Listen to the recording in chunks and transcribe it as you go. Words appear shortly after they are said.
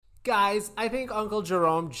Guys, I think Uncle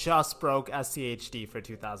Jerome just broke SCHD for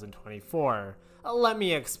 2024. Let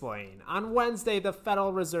me explain. On Wednesday, the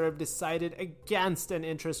Federal Reserve decided against an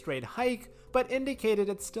interest rate hike, but indicated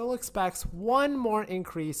it still expects one more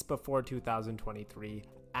increase before 2023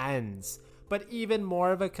 ends. But even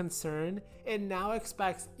more of a concern, it now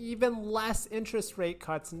expects even less interest rate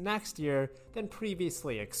cuts next year than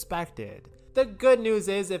previously expected. The good news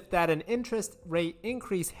is, if that an interest rate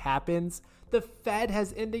increase happens, the Fed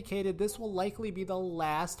has indicated this will likely be the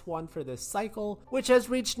last one for this cycle, which has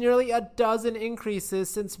reached nearly a dozen increases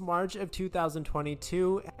since March of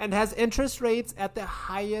 2022 and has interest rates at the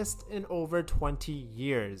highest in over 20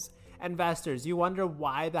 years. Investors, you wonder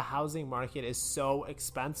why the housing market is so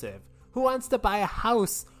expensive. Who wants to buy a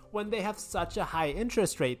house when they have such a high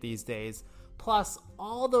interest rate these days? Plus,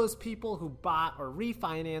 all those people who bought or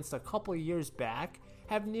refinanced a couple years back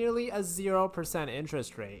have nearly a 0%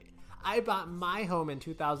 interest rate. I bought my home in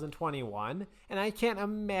 2021, and I can't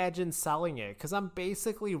imagine selling it because I'm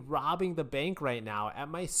basically robbing the bank right now at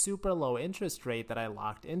my super low interest rate that I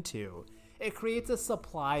locked into. It creates a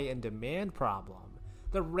supply and demand problem.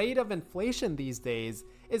 The rate of inflation these days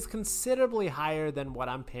is considerably higher than what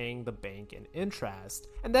I'm paying the bank in interest.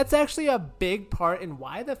 And that's actually a big part in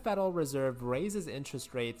why the Federal Reserve raises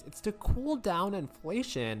interest rates. It's to cool down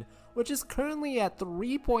inflation, which is currently at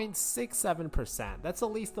 3.67%. That's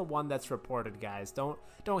at least the one that's reported, guys. Don't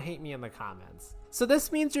hate me in the comments. So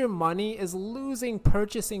this means your money is losing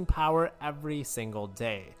purchasing power every single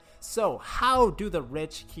day. So how do the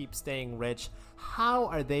rich keep staying rich? How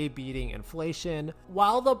are they beating inflation?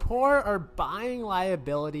 While the poor are buying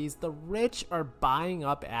liabilities, the rich are buying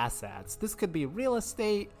up assets. This could be real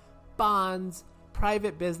estate, bonds,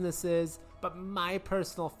 private businesses, but my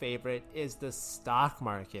personal favorite is the stock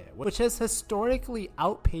market, which has historically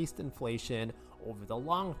outpaced inflation over the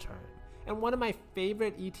long term. And one of my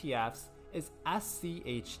favorite ETFs is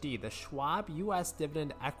SCHD, the Schwab US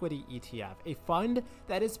Dividend Equity ETF, a fund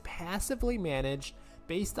that is passively managed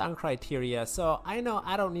based on criteria. So I know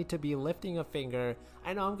I don't need to be lifting a finger.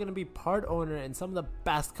 I know I'm going to be part owner in some of the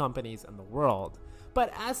best companies in the world.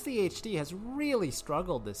 But SCHD has really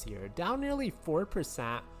struggled this year, down nearly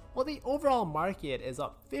 4%, while the overall market is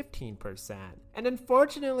up 15%. And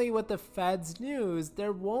unfortunately, with the Fed's news,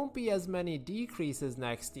 there won't be as many decreases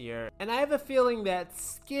next year. And I have a feeling that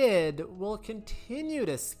SCHD will continue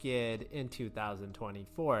to skid in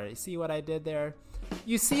 2024. You see what I did there?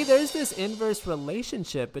 You see, there's this inverse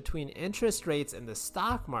relationship between interest rates and the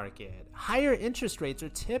stock market. Higher interest rates are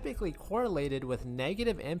typically correlated with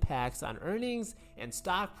negative impacts on earnings and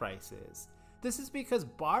stock prices. This is because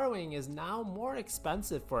borrowing is now more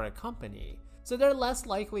expensive for a company. So they're less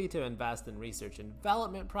likely to invest in research and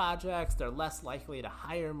development projects, they're less likely to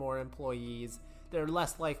hire more employees, they're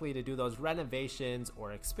less likely to do those renovations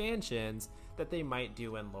or expansions that they might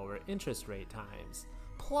do in lower interest rate times.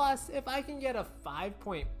 Plus, if I can get a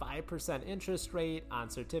 5.5% interest rate on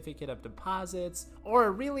certificate of deposits or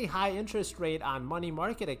a really high interest rate on money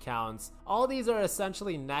market accounts, all these are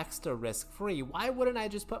essentially next to risk-free. Why wouldn't I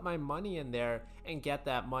just put my money in there and get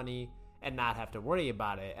that money and not have to worry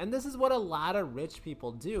about it? And this is what a lot of rich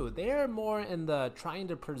people do. They're more in the trying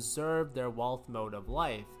to preserve their wealth mode of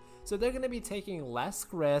life. So they're going to be taking less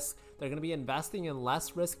risk, they're going to be investing in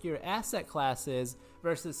less riskier asset classes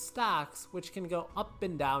versus stocks, which can go up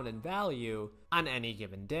and down in value on any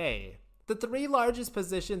given day. The three largest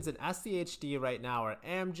positions in SCHD right now are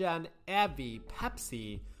Amgen, AbbVie,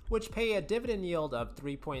 Pepsi, which pay a dividend yield of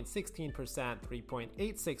 3.16%,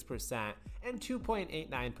 3.86%, and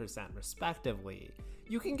 2.89% respectively.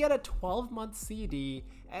 You can get a 12-month CD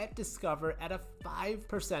at Discover at a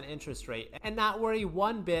 5% interest rate and not worry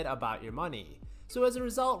one bit about your money. So as a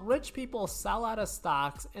result, rich people sell out of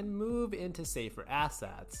stocks and move into safer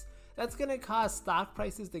assets. That's going to cause stock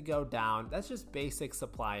prices to go down. That's just basic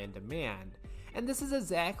supply and demand. And this is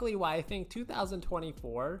exactly why I think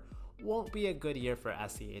 2024 won't be a good year for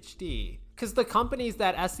SCHD. Because the companies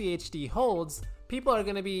that SCHD holds, people are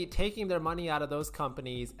going to be taking their money out of those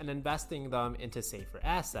companies and investing them into safer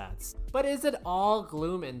assets. But is it all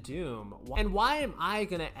gloom and doom? And why am I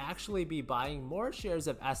going to actually be buying more shares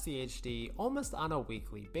of SCHD almost on a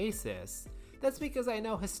weekly basis? That's because I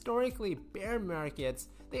know historically bear markets,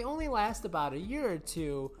 they only last about a year or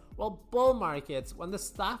two, while bull markets, when the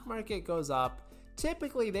stock market goes up,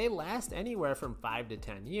 typically they last anywhere from 5 to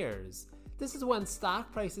 10 years. This is when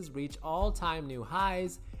stock prices reach all-time new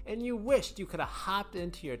highs and you wished you could have hopped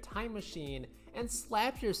into your time machine and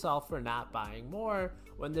slapped yourself for not buying more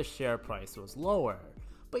when the share price was lower.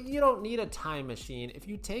 but you don't need a time machine if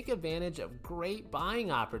you take advantage of great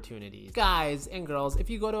buying opportunities. Guys and girls, if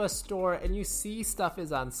you go to a store and you see stuff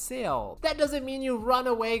is on sale, that doesn't mean you run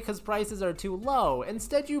away because prices are too low.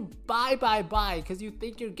 Instead, you buy because you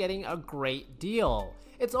think you're getting a great deal.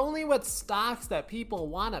 It's only with stocks that people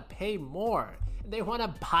want to pay more, and they want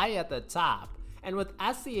to buy at the top. And with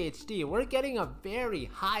SCHD, we're getting a very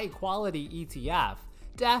high quality ETF.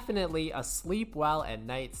 Definitely a sleep well at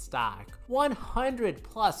night stock. 100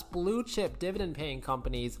 plus blue chip dividend paying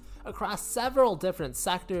companies across several different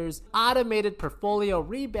sectors, automated portfolio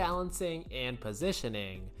rebalancing and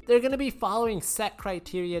positioning. They're going to be following set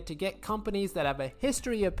criteria to get companies that have a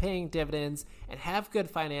history of paying dividends and have good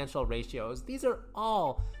financial ratios. These are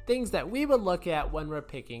all things that we would look at when we're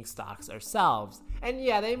picking stocks ourselves. And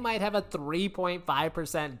yeah, they might have a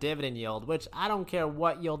 3.5% dividend yield, which I don't care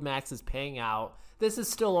what yield max is paying out. This is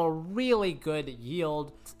still a really good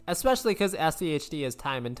yield, especially because SCHD is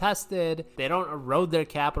time and tested. They don't erode their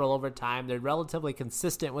capital over time. They're relatively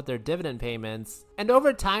consistent with their dividend payments. And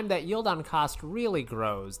over time, that yield on cost really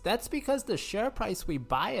grows. That's because the share price we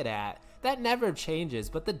buy it at, that never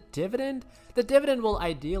changes. But the dividend will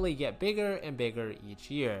ideally get bigger and bigger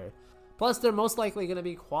each year. Plus, they're most likely going to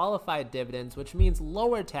be qualified dividends, which means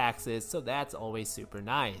lower taxes, so that's always super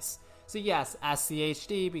nice. So yes,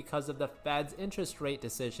 SCHD, because of the Fed's interest rate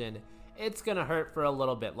decision, it's gonna hurt for a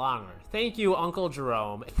little bit longer. Thank you, Uncle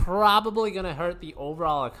Jerome. Probably gonna hurt the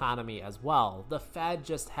overall economy as well. The Fed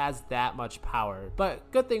just has that much power,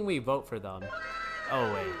 but good thing we vote for them.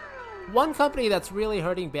 Oh wait. One company that's really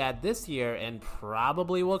hurting bad this year and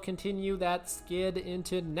probably will continue that skid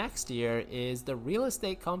into next year is the real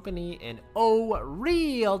estate company and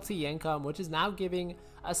Realty Income, which is now giving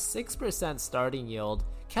a 6% starting yield.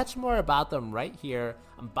 Catch more about them right here.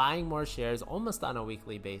 I'm buying more shares almost on a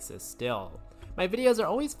weekly basis still. My videos are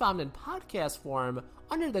always found in podcast form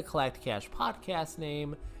under the Collect Cash podcast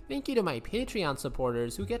name. Thank you to my Patreon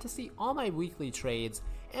supporters who get to see all my weekly trades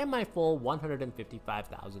and my full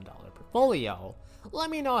 $155,000 portfolio. Let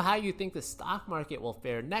me know how you think the stock market will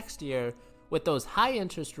fare next year with those high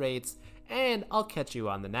interest rates, and I'll catch you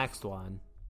on the next one.